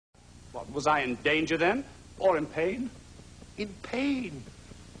What, was I in danger then? Or in pain? In pain?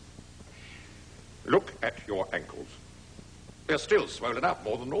 Look at your ankles. They're still swollen up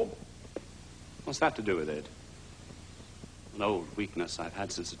more than normal. What's that to do with it? An old weakness I've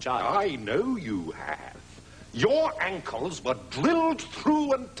had since a child. I know you have. Your ankles were drilled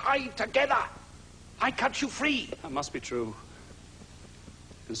through and tied together. I cut you free. That must be true. You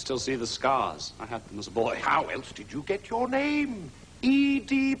can still see the scars. I had them as a boy. How else did you get your name?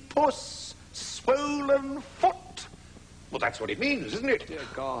 Oedipus, swollen foot. Well, that's what it means, isn't it? Dear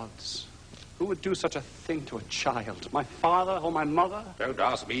gods. Who would do such a thing to a child? My father or my mother? Don't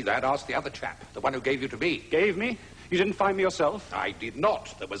ask me that. Ask the other chap, the one who gave you to me. Gave me? You didn't find me yourself? I did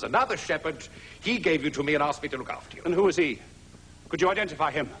not. There was another shepherd. He gave you to me and asked me to look after you. And who was he? Could you identify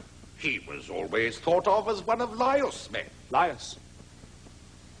him? He was always thought of as one of Laius' men. Laius?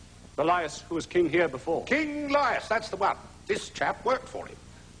 The Laius who was king here before? King Laius, that's the one. This chap worked for him.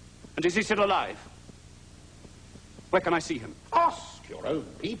 And is he still alive? Where can I see him? Ask your own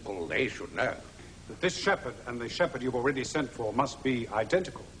people. They should know. This shepherd and the shepherd you've already sent for must be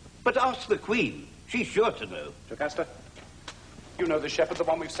identical. But ask the Queen. She's sure to know. Jocasta, you know the shepherd, the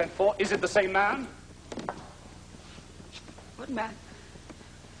one we've sent for. Is it the same man? What man?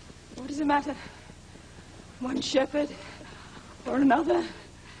 What does it matter? One shepherd or another?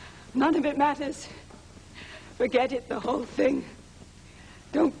 None of it matters. Forget it, the whole thing.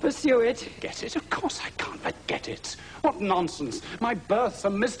 Don't pursue it. Get it? Of course I can't forget it. What nonsense. My birth's a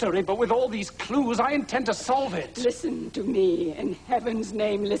mystery, but with all these clues, I intend to solve it. Listen to me. In heaven's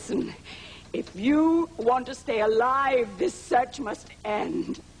name, listen. If you want to stay alive, this search must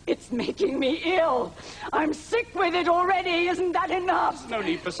end. It's making me ill. I'm sick with it already. Isn't that enough? There's no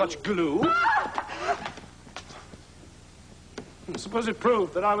need for such glue. Suppose it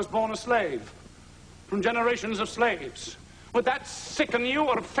proved that I was born a slave, from generations of slaves. Would that sicken you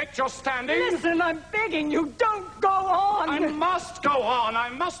or affect your standing? Listen, I'm begging you, don't go on. I must go on. I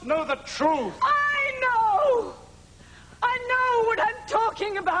must know the truth. I know what I'm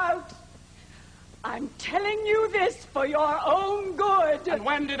talking about. I'm telling you this for your own good. And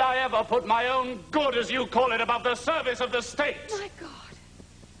when did I ever put my own good, as you call it, above the service of the state? My God.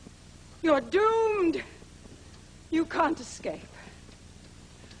 You're doomed. You can't escape.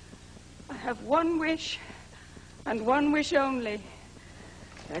 I have one wish, and one wish only,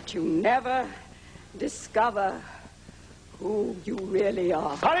 that you never discover who you really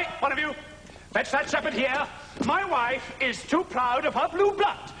are. Hurry, one of you. Fetch that shepherd here. My wife is too proud of her blue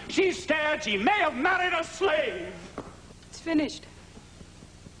blood. She's scared she may have married a slave. It's finished.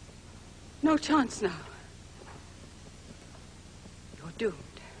 No chance now. You're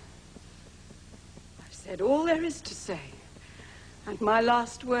doomed. I've said all there is to say. And my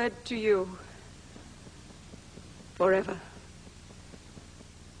last word to you. Forever.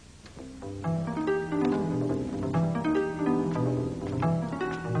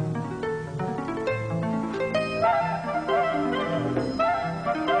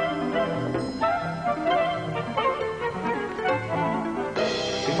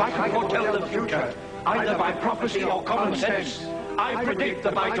 If I can foretell the future, either by prophecy or common sense, I predict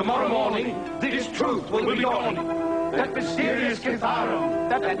that by tomorrow morning, this truth will be dawning. That mysterious Kitharum,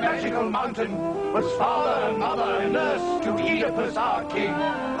 that magical mountain, was father and mother and nurse to Oedipus our king.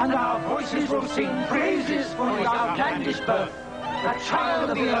 And our voices will sing praises for his outlandish birth, a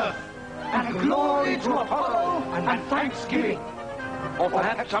child of the earth, and glory to Apollo and thanksgiving. Or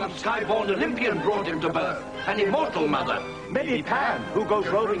perhaps some sky-born Olympian brought him to birth, an immortal mother. Maybe Pan, who goes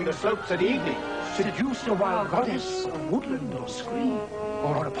roving the slopes at evening, seduced a wild goddess of woodland or screen.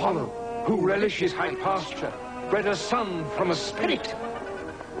 Or Apollo, who relishes high pasture, bred a son from a spirit.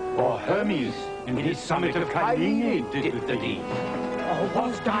 Or Hermes, in his summit of Kyllene, did the deed. Or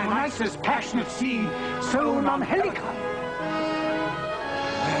was Dionysus' passionate seed sown on Helica?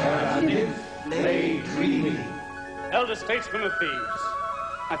 Where a nymph lay dreaming. Elder statesman of Thebes.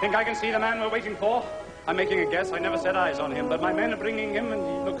 I think I can see the man we're waiting for. I'm making a guess. I never set eyes on him, but my men are bringing him, and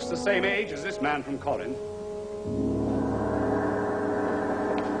he looks the same age as this man from Corinth.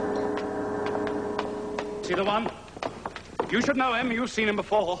 See the one? You should know him. You've seen him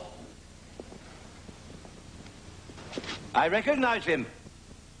before. I recognize him.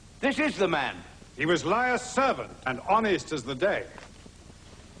 This is the man. He was Laius' servant and honest as the day.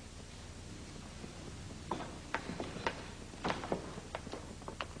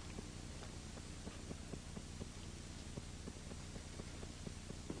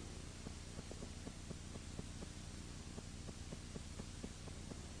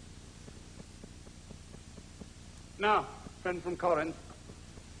 Now, friend from Corinth,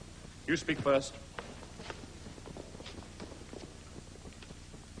 you speak first.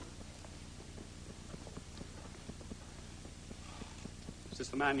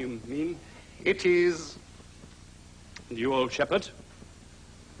 the man you mean? It is. And you, old shepherd,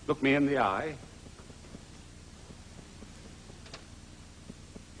 look me in the eye.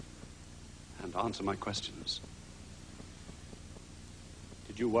 And answer my questions.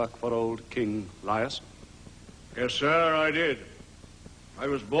 Did you work for old King Laius? Yes, sir, I did. I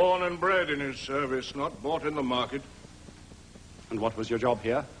was born and bred in his service, not bought in the market. And what was your job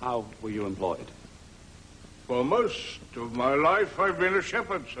here? How were you employed? For most of my life, I've been a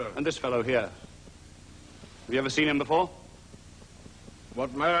shepherd, sir. And this fellow here? Have you ever seen him before?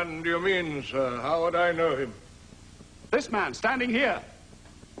 What man do you mean, sir? How would I know him? This man, standing here.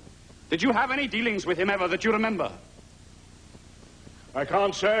 Did you have any dealings with him ever that you remember? I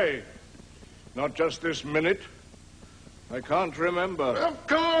can't say. Not just this minute. I can't remember. Of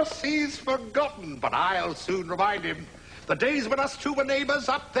course, he's forgotten, but I'll soon remind him. The days when us two were neighbors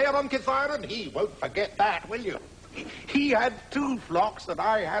up there on Kithaeron, he won't forget that, will you? He had 2 flocks and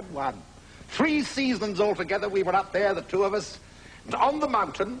I had 1. 3 seasons altogether we were up there, the 2 of us, on the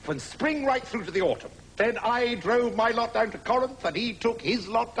mountain from spring right through to the autumn. Then I drove my lot down to Corinth and he took his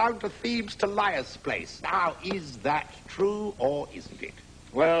lot down to Thebes to Laius' place. Now, is that true or isn't it?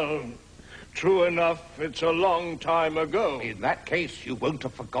 Well, true enough, it's a long time ago. In that case, you won't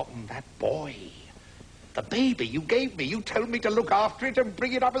have forgotten that boy. The baby you gave me. You told me to look after it and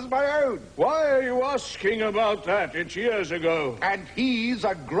bring it up as my own. Why are you asking about that? It's years ago. And he's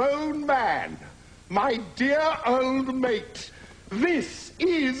a grown man. My dear old mate. This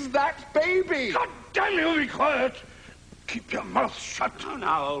is that baby. God damn you, be quiet. Keep your mouth shut.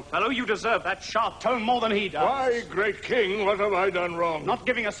 Now, old fellow, you deserve that sharp tone more than he does. Why, great king, what have I done wrong? Not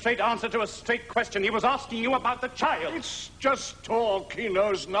giving a straight answer to a straight question. He was asking you about the child. It's just talk. He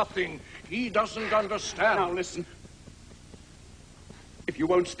knows nothing. He doesn't understand. Now, listen. If you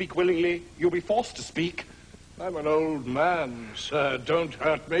won't speak willingly, you'll be forced to speak. I'm an old man, sir. Don't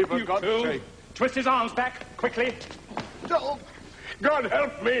hurt me, for God's sake. Twist his arms back, quickly. Oh, God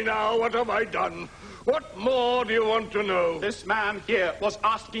help me now. What have I done? What more do you want to know? This man here was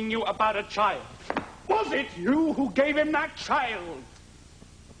asking you about a child. Was it you who gave him that child?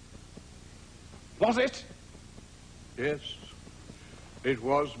 Was it? Yes. It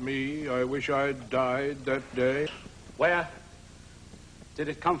was me. I wish I'd died that day. Where did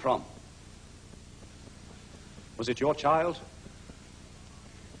it come from? Was it your child?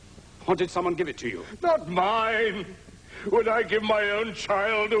 Or did someone give it to you? Not mine. Would I give my own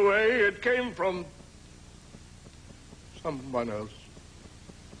child away? It came from someone else.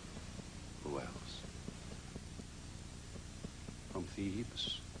 Who else? From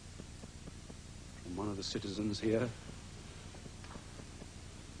Thebes? From one of the citizens here?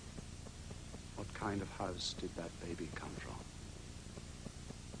 What kind of house did that baby come from?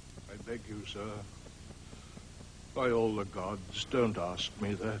 I beg you, sir. By all the gods, don't ask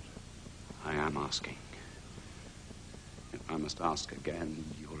me that. I am asking. If I must ask again,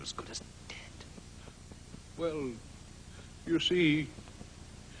 you're as good as dead. Well, you see,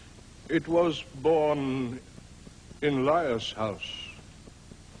 it was born in Laius' house.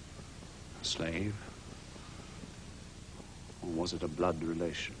 A slave? Or was it a blood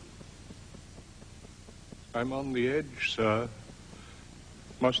relation? I'm on the edge, sir.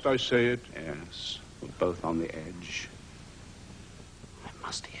 Must I say it? Yes, we're both on the edge. I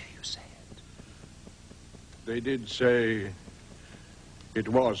must hear you say it. They did say it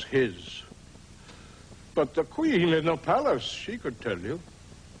was his. But the queen in the palace, she could tell you.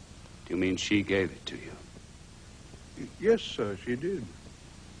 Do you mean she gave it to you? Yes, sir, she did.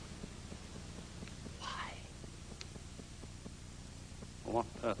 Why? For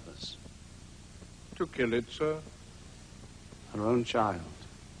what purpose? To kill it, sir. Her own child.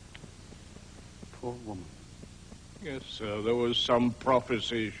 Poor woman. Yes, sir, there was some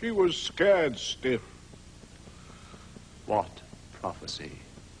prophecy. She was scared stiff. What prophecy?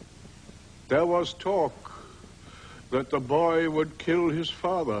 There was talk that the boy would kill his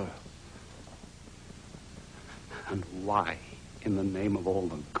father. And why, in the name of all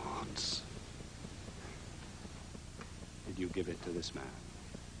the gods, did you give it to this man?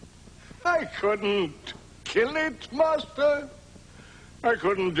 I couldn't kill it, master. I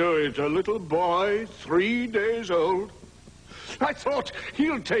couldn't do it. A little boy, 3 days old. I thought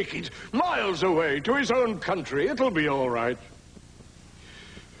he'll take it miles away to his own country. It'll be all right.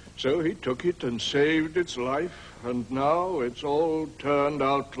 So he took it and saved its life, and now it's all turned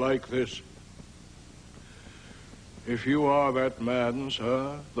out like this. If you are that man,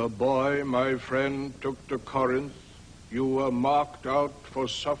 sir, the boy my friend took to Corinth, you were marked out for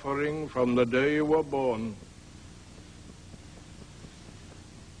suffering from the day you were born.